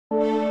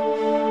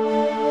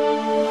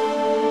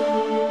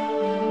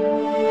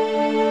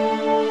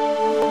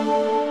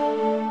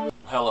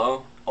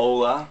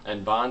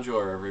And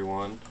bonjour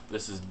everyone,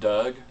 this is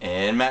Doug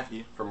and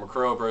Matthew from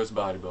Croyle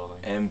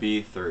Bodybuilding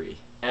MB3,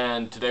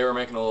 and today we're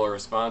making a little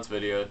response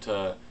video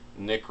to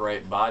Nick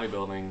Wright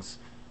Bodybuilding's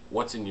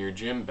What's in Your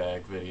Gym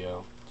Bag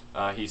video.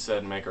 He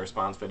said make a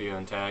response video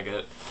and tag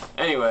it.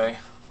 Anyway,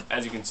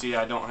 as you can see,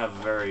 I don't have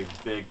a very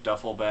big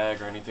duffel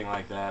bag or anything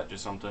like that,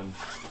 just something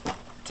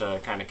to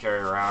kind of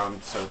carry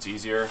around so it's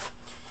easier.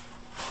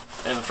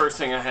 And the first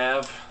thing I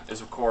have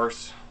is, of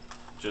course,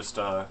 just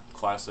a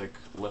classic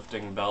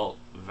lifting belt,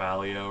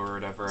 Valio or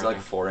whatever. It's like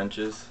 4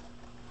 inches.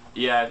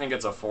 Yeah, I think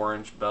it's a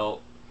 4-inch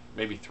belt,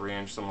 maybe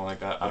 3-inch, something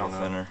like that. I don't know.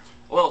 Thinner.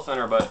 A little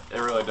thinner, but it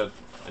really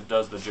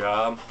does the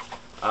job.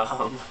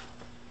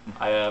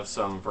 I have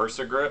some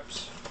Versa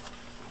grips,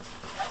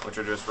 which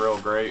are just real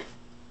great.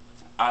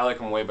 I like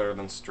them way better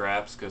than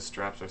straps because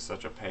straps are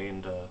such a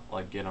pain to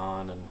like get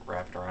on and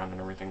wrap it around and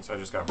everything. So I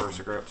just got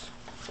Versa grips.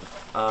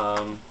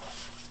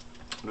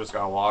 Just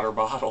got a water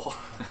bottle.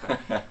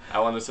 I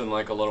won this in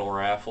like a little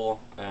raffle,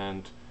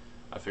 and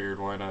I figured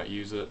why not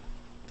use it.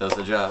 Does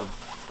the job.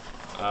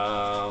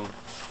 I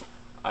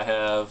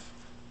have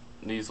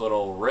these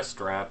little wrist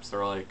wraps.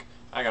 They're like,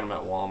 I got them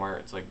at Walmart.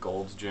 It's like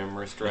Gold's Gym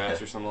wrist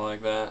wraps or something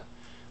like that.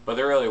 But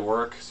they really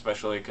work,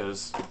 especially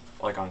because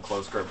like on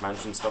close grip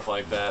bench and stuff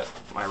like that,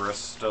 my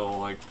wrists still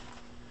like,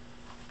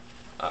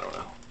 I don't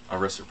know. Our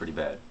wrists are pretty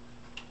bad.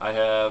 I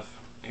have,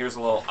 here's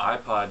a little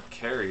iPod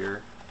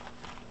carrier.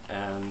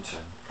 And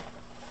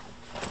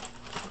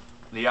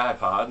the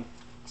iPod,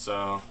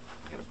 so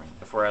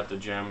if we're at the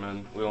gym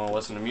and we want to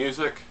listen to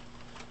music,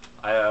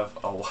 I have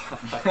a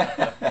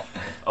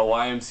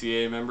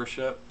YMCA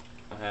membership.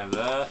 I have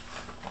that.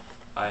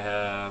 I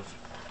have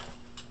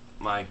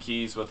my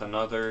keys with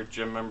another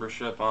gym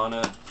membership on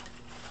it,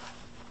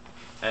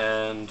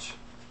 and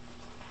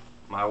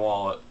my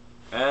wallet.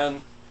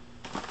 And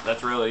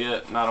that's really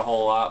it. Not a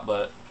whole lot,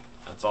 but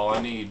that's all I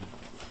need.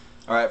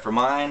 Alright, for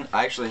mine,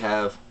 I actually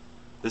have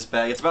this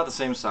bag. It's about the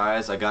same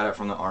size. I got it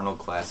from the Arnold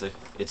Classic.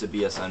 It's a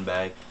BSN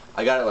bag.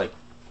 I got it like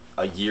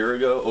a year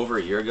ago, over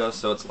a year ago,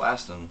 so it's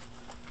lasting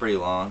pretty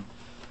long.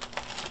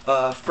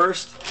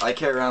 First, I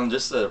carry around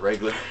just a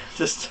regular,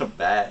 just a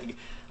bag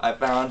I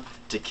found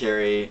to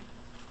carry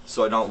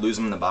so I don't lose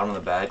them in the bottom of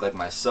the bag, like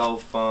my cell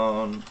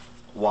phone,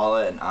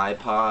 wallet, and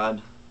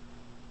iPod,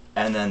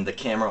 and then the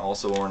camera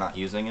also when we're not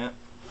using it.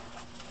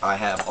 I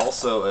have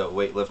also a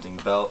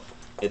weightlifting belt.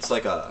 It's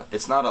like a,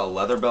 it's not a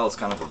leather belt, it's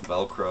kind of a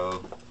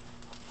Velcro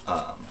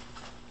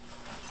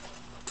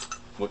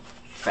what,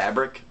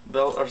 fabric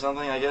belt or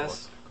something, I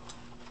guess.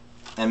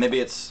 And maybe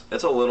it's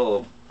a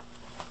little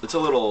I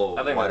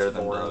think wider that's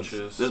than 4 those.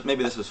 inches.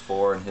 Maybe this was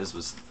 4 and his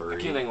was 3. I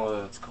can't think what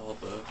it's called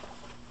though.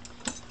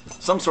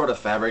 Some sort of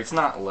fabric. It's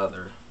not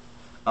leather.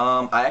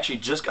 I actually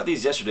just got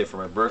these yesterday for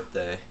my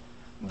birthday.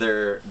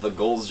 They're the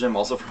Gold's Gym,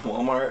 also from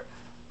Walmart.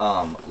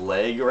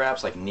 Leg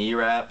wraps, like knee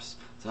wraps,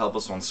 to help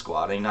us when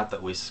squatting. Not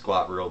that we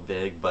squat real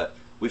big, but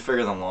we figure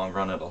in the long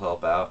run it'll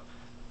help out.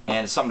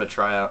 And it's something to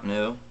try out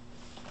new.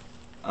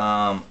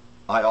 I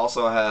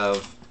also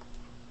have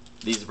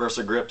these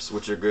Versa grips,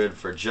 which are good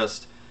for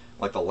just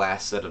like the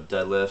last set of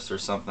deadlifts or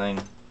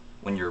something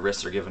when your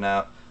wrists are giving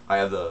out. I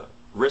have the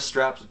wrist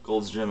straps at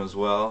Gold's Gym as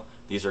well.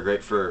 These are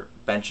great for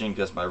benching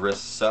because my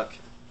wrists suck.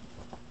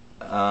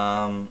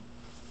 And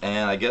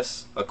I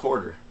guess a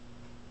quarter.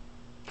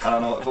 I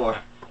don't know what for.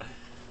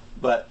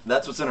 But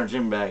that's what's in our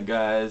gym bag,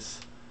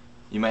 guys.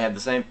 You may have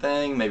the same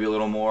thing, maybe a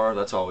little more.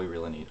 That's all we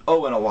really need.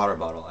 Oh, and a water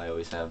bottle I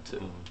always have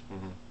too.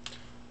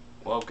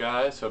 Well,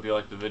 guys, hope you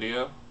liked the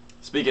video.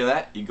 Speaking of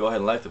that, you go ahead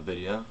and like the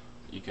video.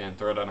 You can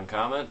throw it down a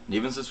comment. And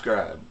even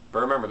subscribe. But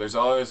remember, there's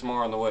always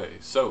more on the way.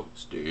 So,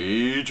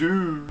 Stay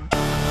tuned.